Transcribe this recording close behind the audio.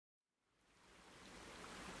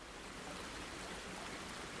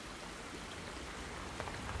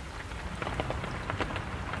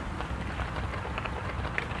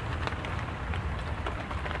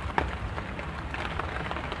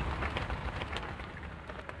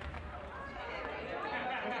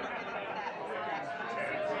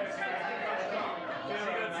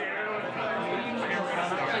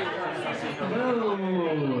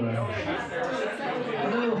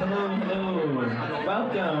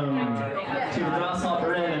welcome to the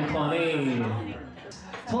Grasshopper Inn in Clonee.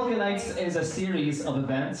 Tolka Nights is a series of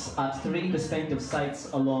events at 3 distinctive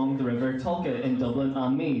sites along the River Tolka in Dublin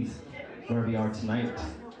and Meath, where we are tonight.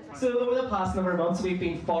 So over the past number of months we've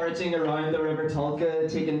been foraging around the River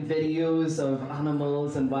Tolka, taking videos of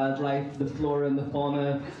animals and wildlife, the flora and the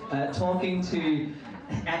fauna, talking to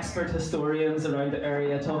expert historians around the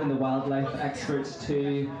area, talking to wildlife experts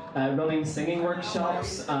too, running singing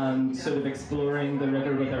workshops and sort of exploring the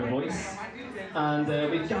river with our voice. And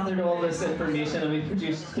we've gathered all this information and we've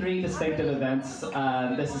produced 3 distinctive events,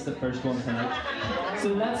 and this is the first one tonight. So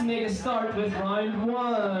let's make a start with round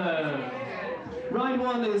 1. Round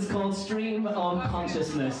 1 is called Stream of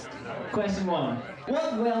Consciousness. Question 1.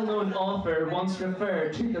 What well-known author once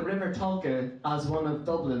referred to the River Tolka as one of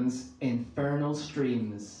Dublin's infernal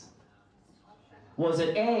streams? Was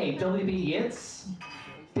it A. W.B. Yeats,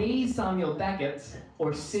 B. Samuel Beckett,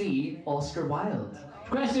 or C. Oscar Wilde?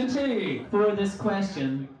 Question 2. For this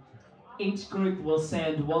question, each group will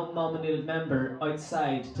send one nominated member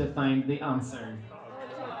outside to find the answer.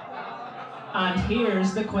 And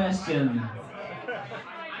here's the question.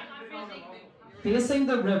 Facing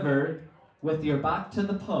the river with your back to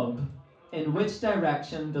the pub, in which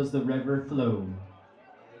direction does the river flow?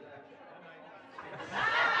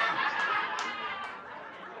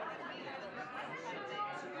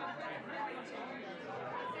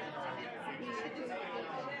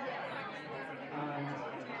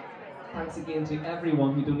 Thanks again to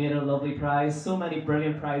everyone who donated a lovely prize. So many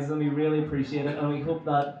brilliant prizes, and we really appreciate it, and we hope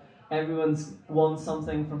that everyone's won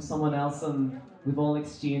something from someone else, and we've all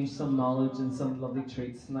exchanged some knowledge and some lovely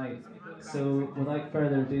treats tonight. So without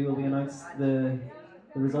further ado, will we announce the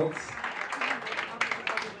results?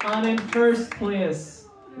 And in first place,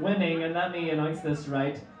 winning, and let me announce this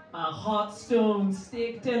right, a hot stone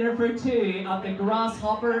steak dinner for 2 at the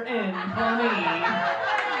Grasshopper Inn, Clonee.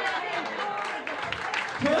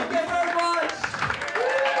 Thank you very much!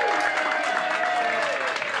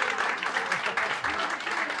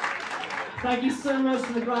 Thank you so much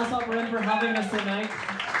to the Grasshopper Inn for having us tonight.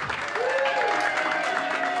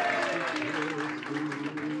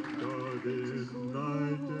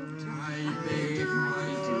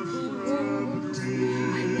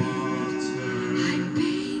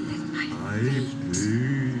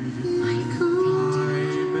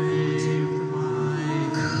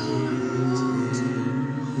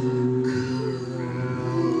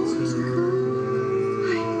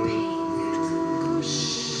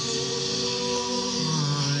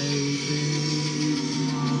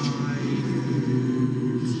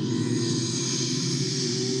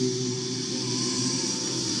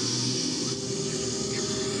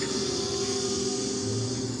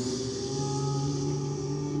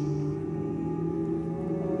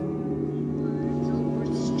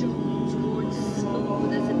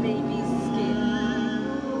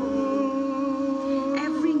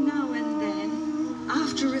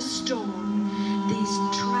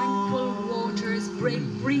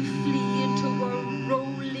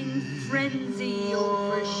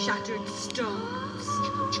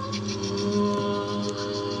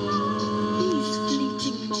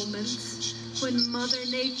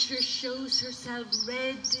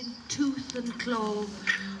 Red in tooth and claw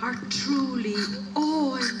are truly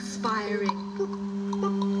awe-inspiring.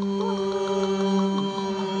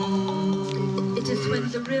 It is when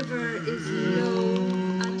the river is low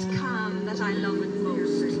and calm that I love it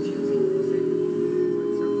most.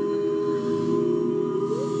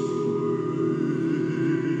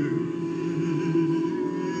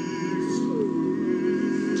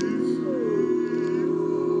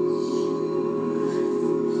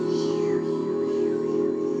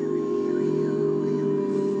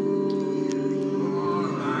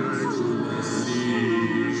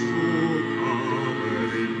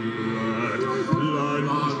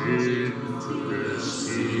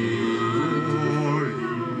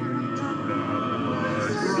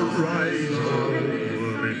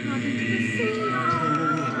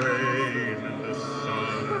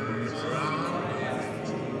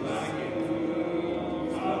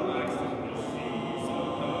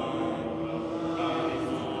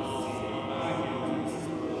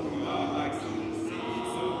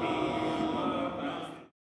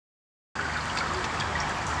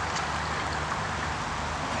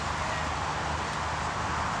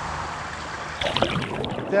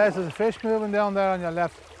 There's a fish moving down there on your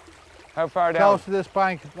left. How far down? Close to this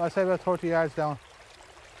bank, I'd say about 30 yards down.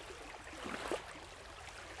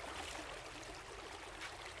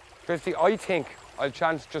 Christy, I think I'll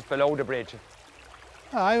chance just below the bridge.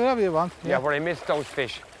 Aye, whatever you want. Yeah, where I missed those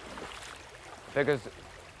fish. Because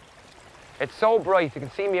it's so bright, you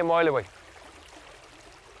can see me a mile away.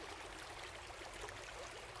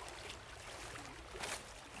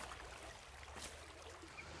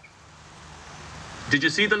 Did you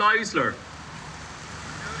see the Leisler?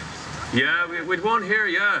 Yeah, we'd one here,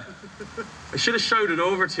 yeah. I should have shouted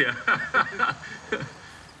over to you.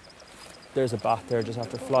 There's a bat there just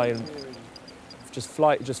after flying. Just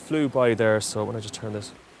flew by there, so when I just turn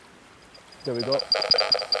this. There we go.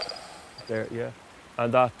 There, yeah.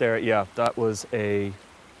 And that there, yeah, that was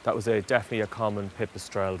definitely a common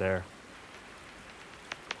pipistrelle there.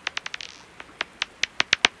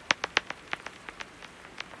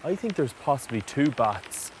 I think there's possibly two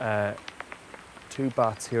bats here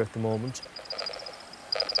at the moment.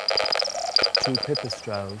 Two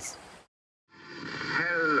pipistrelles.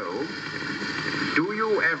 Hello. Do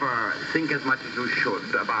you ever think as much as you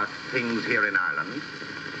should about things here in Ireland?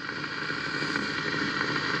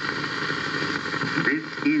 This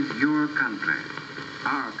is your country,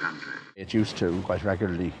 our country. It used to quite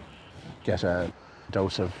regularly get a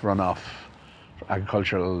dose of runoff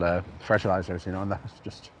agricultural fertilizers, you know, and that's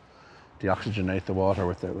just deoxygenate the water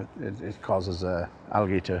with it causes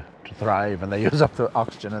algae to thrive, and they use up the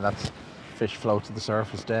oxygen, and that's fish float to the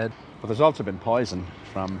surface dead. But there's also been poison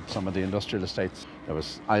from some of the industrial estates. There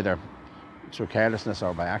was either through carelessness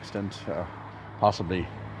or by accident, or possibly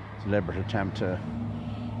a deliberate attempt to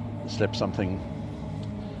slip something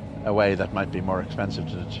away that might be more expensive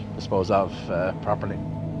to dispose of properly.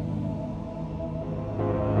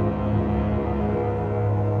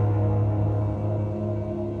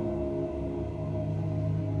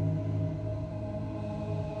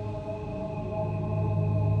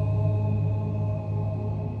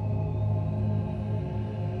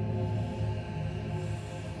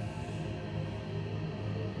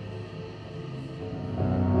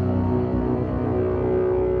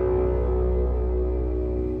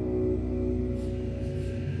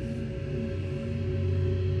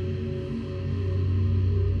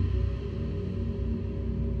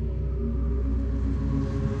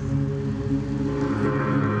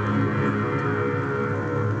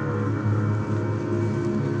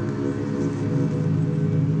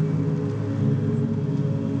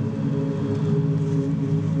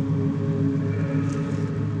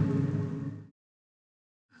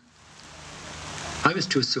 I was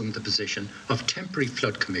to assume the position of temporary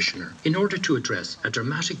flood commissioner in order to address a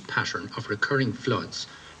dramatic pattern of recurring floods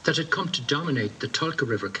that had come to dominate the Tolka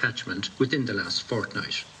River catchment within the last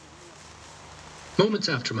fortnight. Moments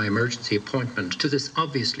after my emergency appointment to this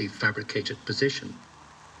obviously fabricated position,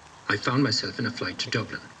 I found myself in a flight to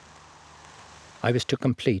Dublin. I was to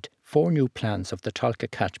complete 4 new plans of the Tolka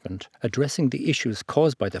catchment addressing the issues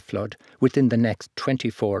caused by the flood within the next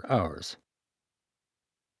 24 hours.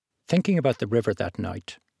 Thinking about the river that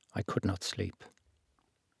night, I could not sleep.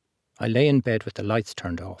 I lay in bed with the lights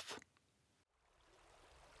turned off.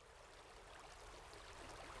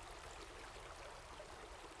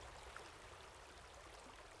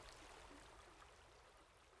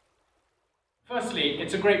 Firstly,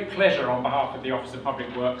 it's a great pleasure on behalf of the Office of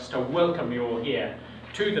Public Works to welcome you all here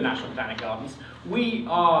to the National Botanic Gardens. We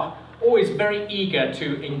are always very eager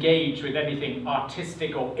to engage with anything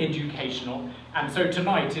artistic or educational, and so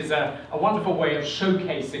tonight is a wonderful way of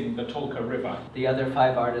showcasing the Tolka River. The other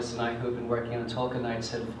 5 artists and I who have been working on Tolka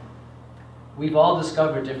Nights we've all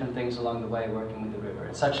discovered different things along the way working with the river.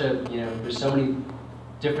 It's such a, there's so many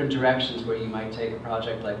different directions where you might take a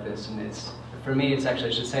project like this, and for me, I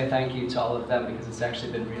should say thank you to all of them, because it's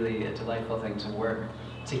actually been really a delightful thing to work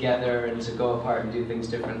together and to go apart and do things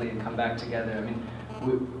differently and come back together. I mean,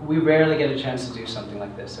 we rarely get a chance to do something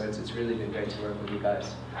like this, so it's really been great to work with you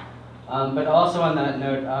guys. But also on that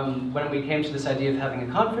note, when we came to this idea of having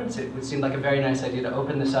a conference, it would seem like a very nice idea to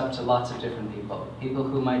open this up to lots of different people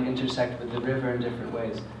who might intersect with the river in different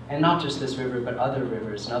ways. And not just this river, but other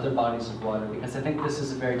rivers and other bodies of water, because I think this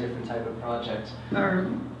is a very different type of project.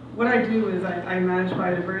 What I do is I manage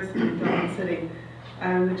biodiversity in Dublin City,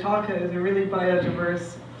 and the Tolka is a really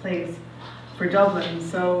biodiverse place for Dublin.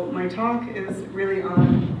 So my talk is really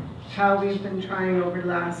on how we've been trying over the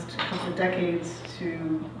last couple of decades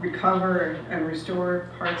to recover and restore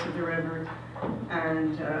parts of the river,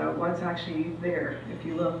 and what's actually there if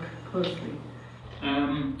you look closely.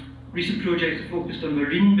 Recent projects are focused on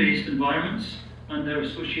marine-based environments and their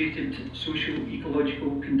associated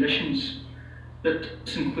socio-ecological conditions.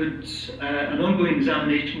 This includes an ongoing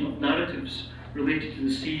examination of narratives related to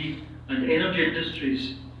the sea and energy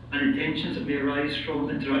industries and intentions that may arise from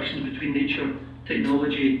interactions between nature,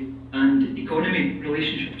 technology and economy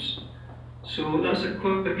relationships. So that's a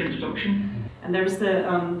quick introduction. And there's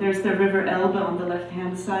the River Elbe on the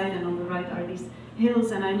left-hand side, and on the right are these hills,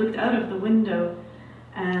 and I looked out of the window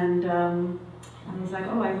and I was like,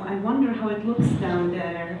 oh, I wonder how it looks down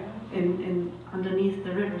there underneath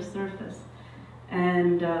the river surface.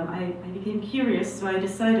 And I became curious, so I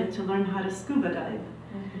decided to learn how to scuba dive.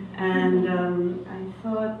 And I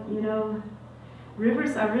thought, you know,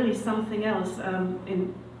 rivers are really something else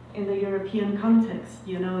in the European context.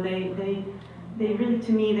 You know, they really,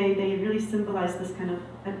 to me, they really symbolize this kind of,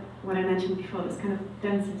 what I mentioned before, this kind of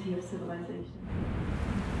density of civilization.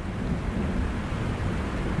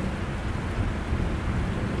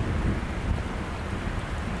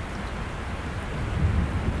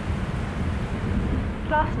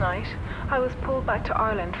 Last night, I was pulled back to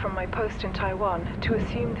Ireland from my post in Taiwan to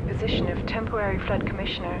assume the position of temporary flood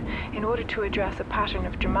commissioner in order to address a pattern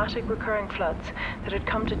of dramatic recurring floods that had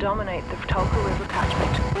come to dominate the Tolka River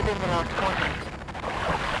catchment within the last fortnight.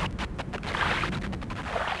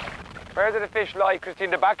 Where do the fish lie,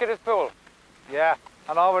 Christine? The back of this pool? Yeah,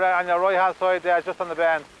 and over there on your right hand side there, just on the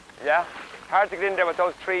bend. Yeah? Hard to get in there with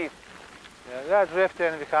those trees. Yeah, drift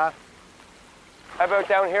in if you can. How about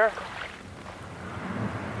down here?